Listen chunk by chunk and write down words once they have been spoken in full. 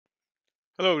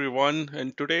Hello everyone.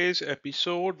 In today's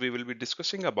episode, we will be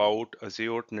discussing about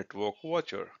Azure Network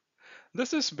Watcher.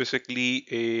 This is basically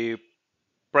a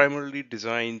primarily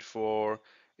designed for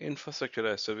infrastructure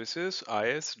as services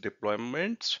 (IaaS)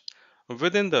 deployments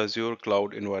within the Azure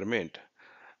cloud environment.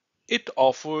 It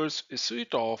offers a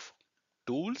suite of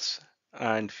tools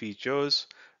and features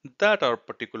that are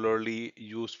particularly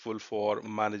useful for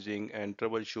managing and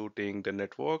troubleshooting the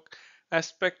network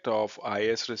aspect of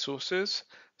IaaS resources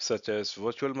such as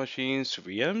virtual machines,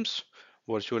 VMs,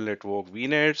 virtual network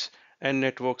VNets, and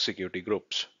network security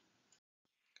groups.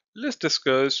 Let's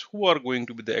discuss who are going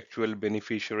to be the actual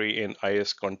beneficiary in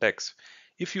IaaS context.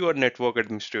 If you are network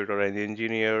administrator and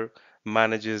engineer,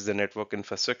 manages the network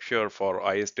infrastructure for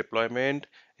IaaS deployment,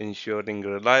 ensuring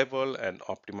reliable and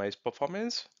optimized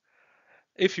performance.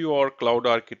 If you are cloud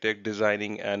architect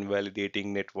designing and validating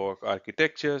network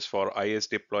architectures for IaaS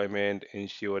deployment,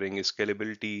 ensuring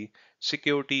scalability,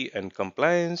 security, and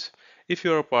compliance. If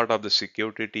you are part of the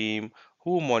security team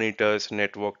who monitors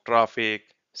network traffic,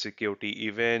 security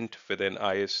event within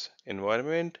IaaS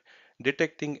environment,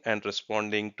 detecting and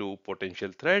responding to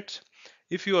potential threats.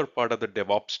 If you are part of the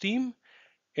DevOps team,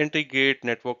 integrate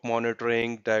network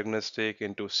monitoring diagnostic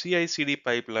into CI/CD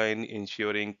pipeline,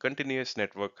 ensuring continuous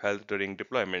network health during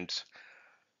deployments.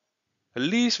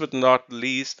 Least but not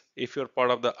least, if you're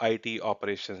part of the IT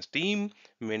operations team,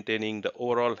 maintaining the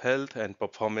overall health and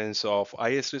performance of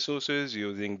IS resources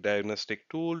using diagnostic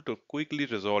tool to quickly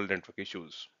resolve network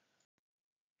issues.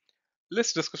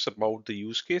 Let's discuss about the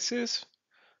use cases.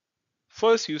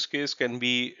 First use case can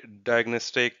be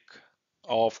diagnostic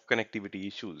of connectivity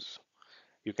issues.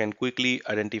 You can quickly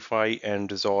identify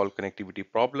and resolve connectivity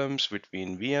problems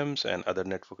between VMs and other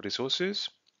network resources.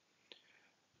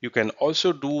 You can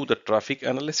also do the traffic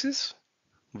analysis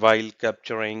while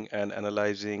capturing and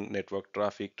analyzing network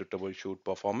traffic to troubleshoot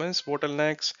performance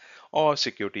bottlenecks or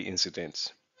security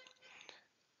incidents.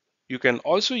 You can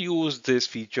also use this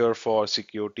feature for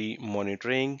security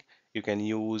monitoring. You can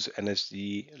use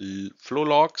NSG flow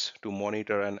logs to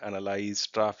monitor and analyze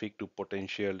traffic to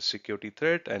potential security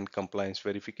threat and compliance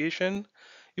verification.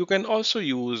 You can also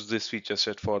use this feature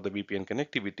set for the VPN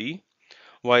connectivity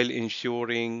while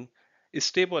ensuring a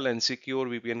stable and secure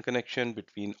VPN connection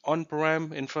between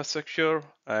on-prem infrastructure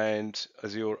and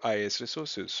Azure IaaS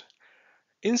resources.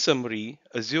 In summary,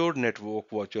 Azure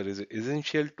Network Watcher is an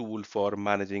essential tool for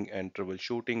managing and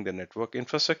troubleshooting the network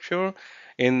infrastructure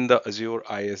in the Azure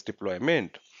IaaS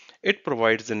deployment. It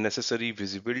provides the necessary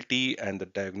visibility and the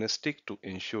diagnostic to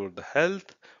ensure the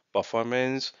health,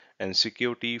 performance, and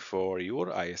security for your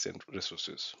IaaS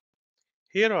resources.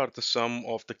 Here are some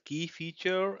of the key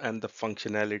feature and the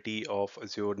functionality of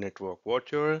Azure Network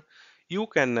Watcher. You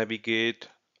can navigate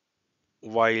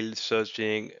while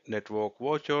searching Network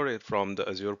Watcher from the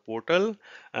Azure portal,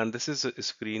 and this is a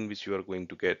screen which you are going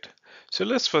to get. So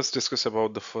let's first discuss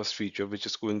about the first feature, which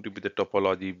is going to be the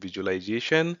topology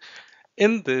visualization.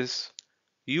 In this,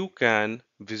 you can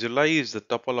visualize the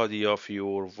topology of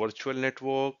your virtual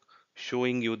network,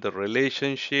 showing you the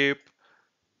relationship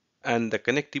and the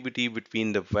connectivity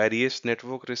between the various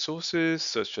network resources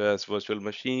such as virtual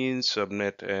machines,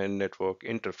 subnet, and network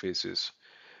interfaces,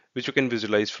 which you can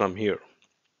visualize from here.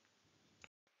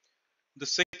 The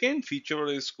second feature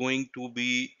is going to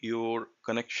be your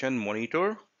connection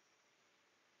monitor.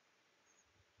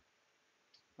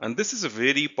 And this is a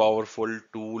very powerful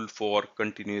tool for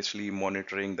continuously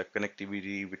monitoring the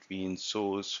connectivity between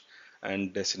source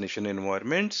and destination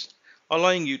environments,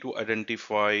 allowing you to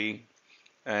identify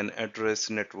and address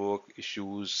network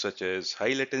issues such as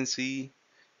high latency,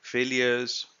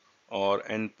 failures, or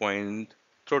endpoint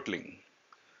throttling.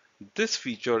 This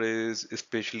feature is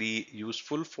especially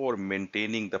useful for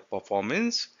maintaining the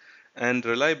performance and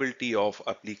reliability of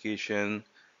applications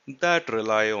that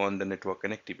rely on the network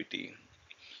connectivity.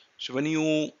 So when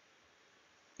you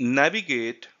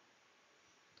navigate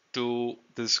to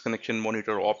this connection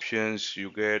monitor options,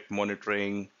 you get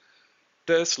monitoring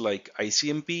tests like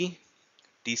ICMP,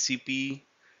 TCP,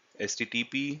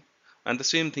 HTTP, and the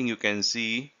same thing you can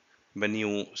see when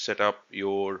you set up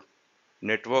your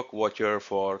network watcher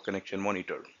for connection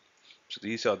monitor. So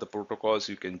these are the protocols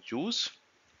you can choose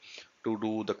to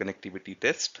do the connectivity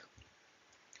test.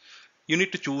 You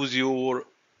need to choose your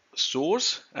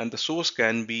source, and the source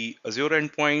can be Azure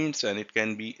endpoints and it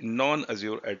can be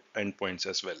non-Azure endpoints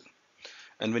as well.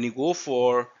 And when you go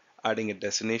for adding a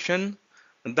destination,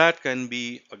 that can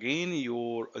be again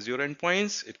your Azure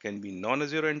endpoints, it can be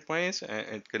non-Azure endpoints,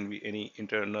 and it can be any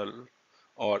internal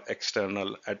or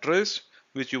external address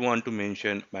which you want to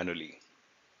mention manually.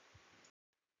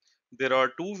 There are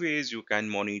two ways you can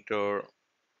monitor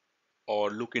or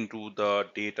look into the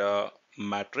data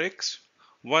metrics.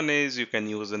 One is you can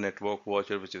use the network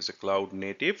watcher, which is a cloud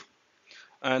native.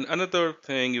 And another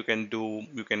thing you can do,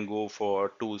 you can go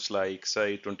for tools like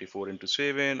Site 24 into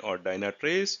 7 or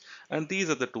Dynatrace. And these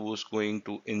are the tools going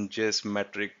to ingest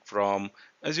metric from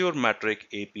Azure Metric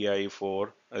API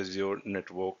for Azure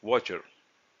Network Watcher.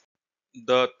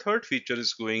 The third feature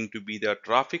is going to be the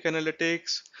traffic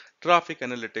analytics. Traffic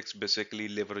analytics basically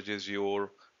leverages your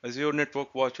Azure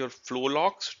Network Watcher flow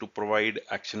logs to provide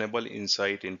actionable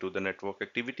insight into the network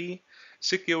activity,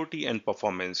 security, and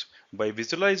performance by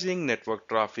visualizing network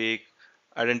traffic,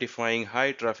 identifying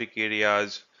high traffic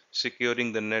areas,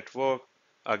 securing the network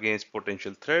against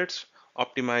potential threats,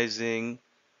 optimizing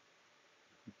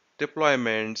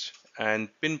deployments, and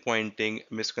pinpointing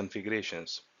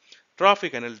misconfigurations.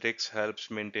 Traffic analytics helps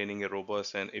maintaining a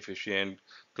robust and efficient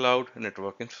cloud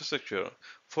network infrastructure.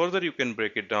 Further, you can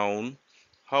break it down.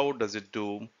 How does it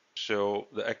do? So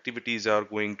the activities are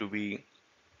going to be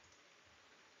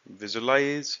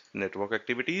visualize network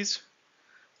activities,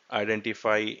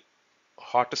 identify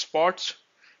hotspots,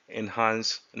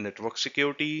 enhance network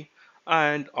security,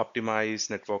 and optimize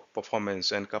network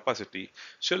performance and capacity.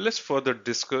 So let's further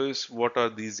discuss what are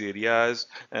these areas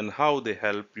and how they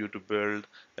help you to build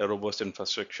a robust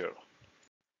infrastructure.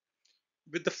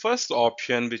 With the first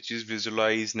option, which is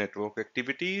visualize network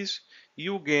activities,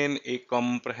 you gain a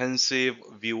comprehensive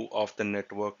view of the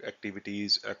network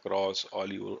activities across all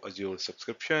your Azure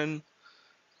subscription.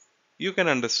 You can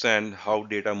understand how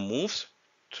data moves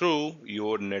through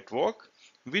your network,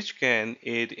 which can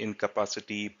aid in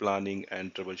capacity planning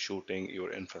and troubleshooting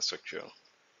your infrastructure.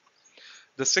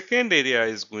 The second area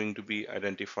is going to be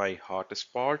identify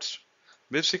hotspots.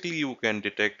 Basically, you can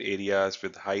detect areas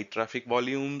with high traffic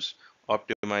volumes,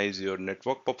 optimize your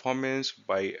network performance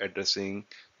by addressing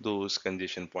those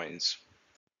congestion points.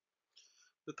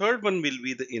 The third one will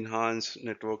be the enhanced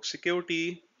network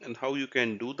security and how you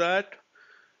can do that.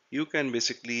 You can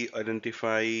basically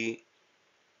identify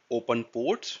open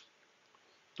ports.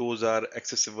 Those are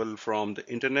accessible from the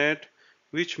internet,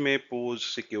 which may pose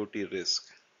security risk.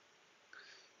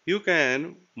 You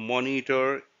can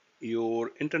monitor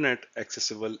your internet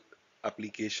accessible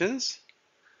applications,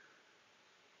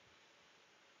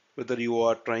 whether you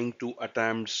are trying to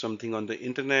attempt something on the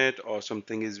internet or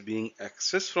something is being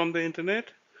accessed from the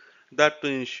internet, that to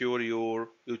ensure you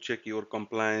check your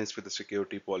compliance with the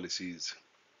security policies.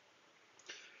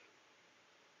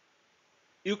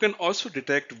 You can also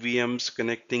detect VMs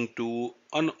connecting to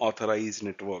unauthorized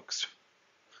networks.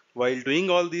 While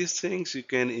doing all these things, you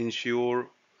can ensure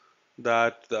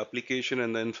that the application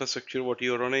and the infrastructure what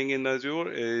you're running in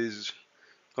Azure is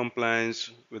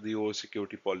compliance with your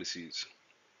security policies.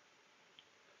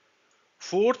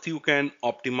 Fourth, you can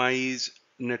optimize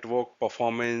network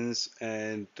performance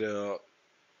and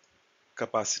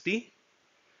capacity,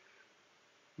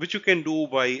 which you can do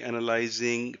by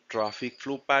analyzing traffic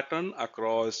flow pattern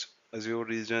across Azure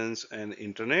regions and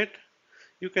internet.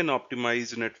 You can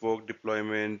optimize network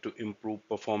deployment to improve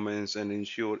performance and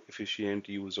ensure efficient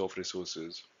use of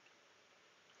resources.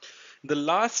 The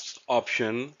last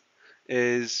option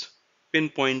is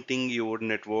pinpointing your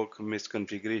network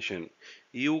misconfiguration.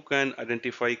 You can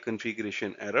identify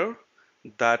configuration error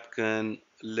that can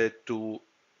lead to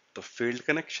the failed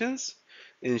connections,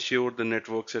 ensure the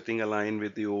network setting align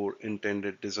with your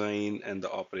intended design and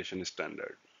the operation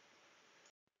standard.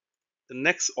 The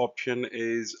next option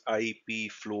is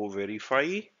IP flow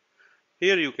verify.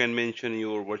 Here you can mention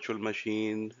your virtual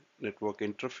machine, network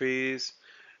interface,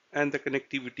 and the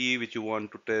connectivity which you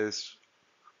want to test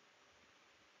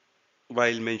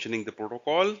while mentioning the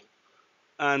protocol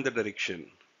and the direction.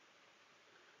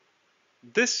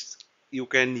 This you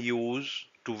can use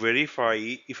to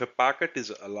verify if a packet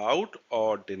is allowed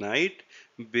or denied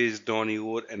based on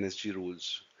your NSG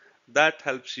rules. That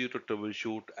helps you to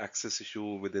troubleshoot access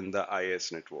issue within the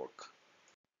IS network.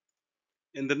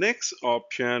 In the next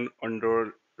option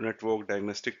under network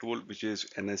diagnostic tool, which is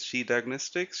NSG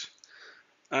diagnostics,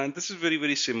 and this is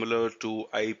very similar to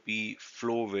IP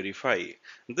flow verify.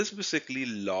 This basically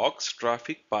logs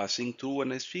traffic passing through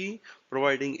NSG,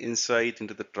 providing insight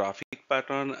into the traffic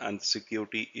pattern and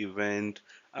security event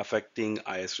affecting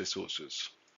IS resources.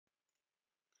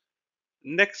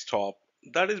 Next hop,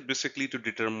 that is basically to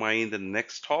determine the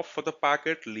next hop for the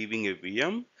packet leaving a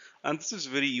VM. And this is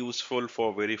very useful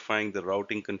for verifying the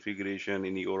routing configuration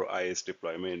in your IS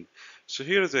deployment. So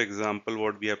here is an example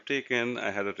what we have taken. I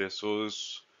had a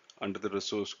resource under the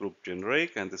resource group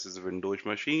generic, and this is a Windows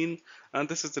machine, and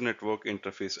this is the network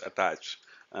interface attached.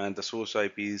 And the source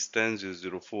IP is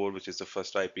 10.0.0.4, which is the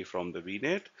first IP from the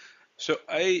VNet. So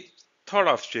I thought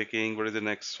of checking what is the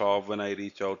next hop when I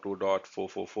reach out to dot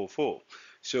 4444.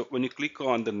 So when you click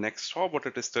on the next hop, what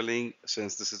it is telling,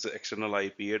 since this is the external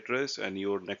IP address and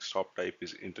your next hop type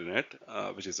is internet,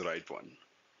 which is the right one.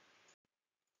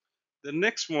 The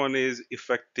next one is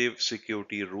effective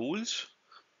security rules.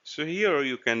 So here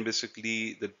you can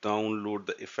basically download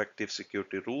the effective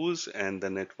security rules and the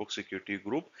network security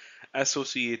group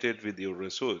associated with your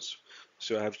resource.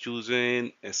 So I have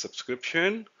chosen a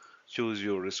subscription, choose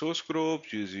your resource group,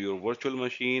 choose your virtual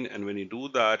machine, and when you do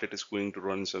that, it is going to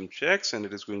run some checks and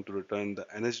it is going to return the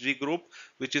NSG group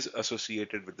which is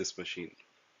associated with this machine.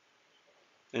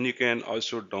 And you can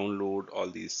also download all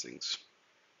these things.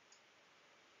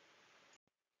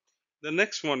 The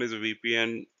next one is a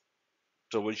VPN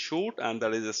troubleshoot, and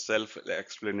that is a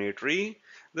self-explanatory.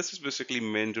 This is basically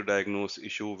meant to diagnose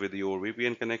issue with your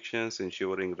VPN connections,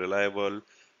 ensuring reliable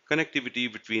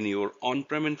connectivity between your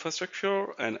on-prem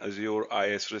infrastructure and Azure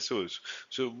IS resource.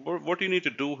 So what you need to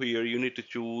do here, you need to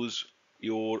choose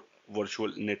your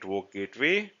virtual network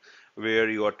gateway where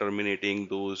you are terminating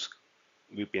those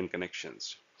VPN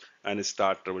connections and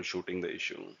start troubleshooting the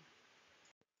issue.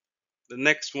 The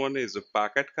next one is a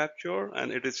packet capture,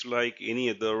 and it is like any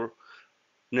other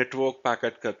network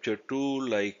packet capture tool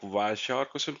like Wireshark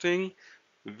or something,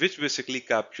 which basically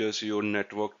captures your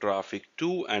network traffic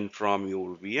to and from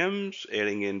your VMs,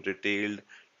 adding in detailed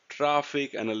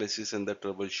traffic analysis and the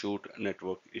troubleshoot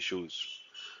network issues.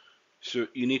 So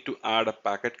you need to add a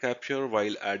packet capture.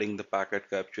 While adding the packet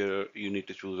capture, you need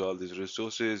to choose all these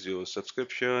resources, your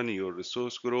subscription, your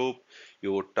resource group,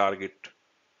 your target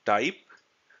type,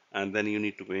 and then you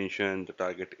need to mention the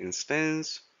target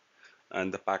instance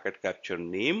and the packet capture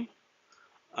name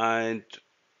and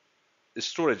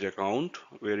storage account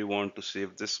where you want to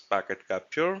save this packet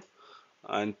capture,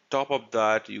 and top of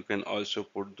that you can also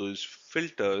put those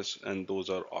filters, and those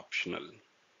are optional,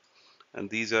 and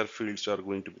these are fields are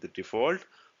going to be the default.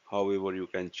 However, you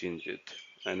can change it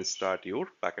and start your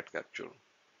packet capture.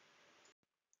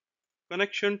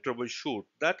 Connection troubleshoot,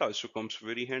 that also comes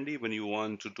very handy when you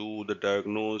want to do the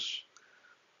diagnose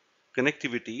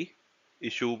connectivity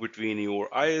issue between your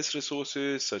IS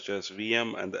resources such as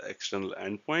VM and the external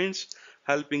endpoints,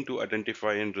 helping to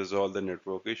identify and resolve the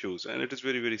network issues. And it is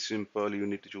very, very simple. You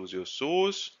need to choose your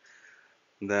source.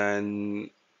 Then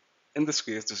in this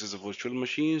case, this is a virtual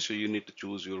machine. So you need to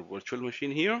choose your virtual machine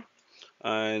here.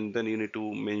 And then you need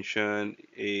to mention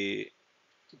a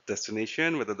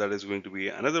destination, whether that is going to be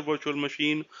another virtual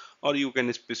machine, or you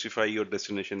can specify your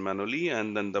destination manually.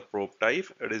 And then the probe type,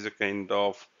 it is a kind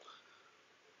of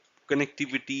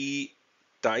connectivity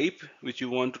type which you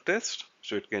want to test.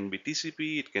 So it can be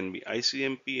TCP, it can be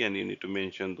ICMP, and you need to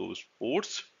mention those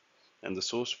ports and the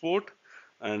source port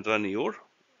and run your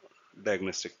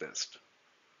diagnostic test.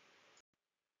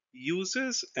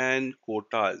 Uses and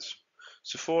quotas.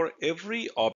 So for every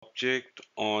object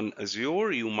on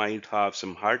Azure, you might have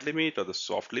some hard limit or the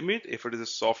soft limit. If it is a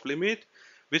soft limit,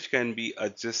 which can be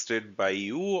adjusted by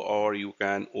you, or you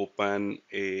can open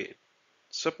a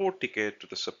support ticket to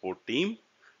the support team.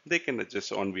 They can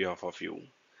adjust on behalf of you.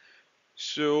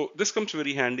 So this comes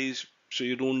very handy. So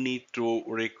you don't need to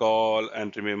recall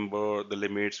and remember the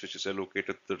limits which is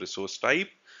allocated to the resource type.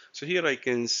 So here I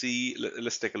can see,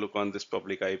 let's take a look on this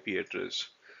public IP address.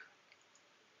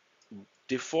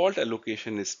 Default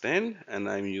allocation is 10 and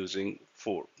I'm using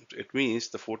 4. It means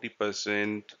the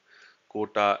 40%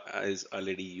 quota is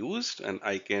already used and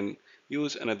I can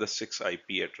use another 6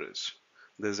 IP address.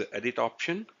 There's an edit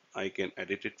option. I can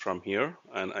edit it from here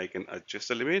and I can adjust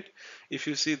the limit. If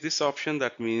you see this option,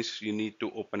 that means you need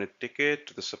to open a ticket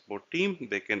to the support team.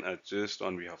 They can adjust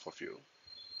on behalf of you.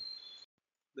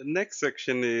 The next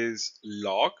section is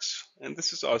logs, and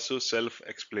this is also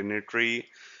self-explanatory.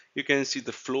 You can see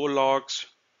the flow logs,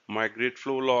 migrate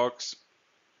flow logs,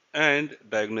 and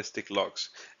diagnostic logs.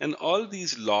 And all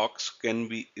these logs can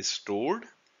be stored,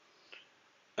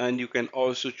 and you can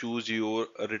also choose your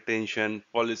retention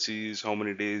policies, how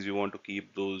many days you want to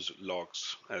keep those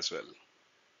logs as well.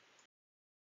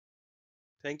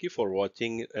 Thank you for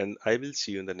watching, and I will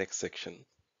see you in the next section.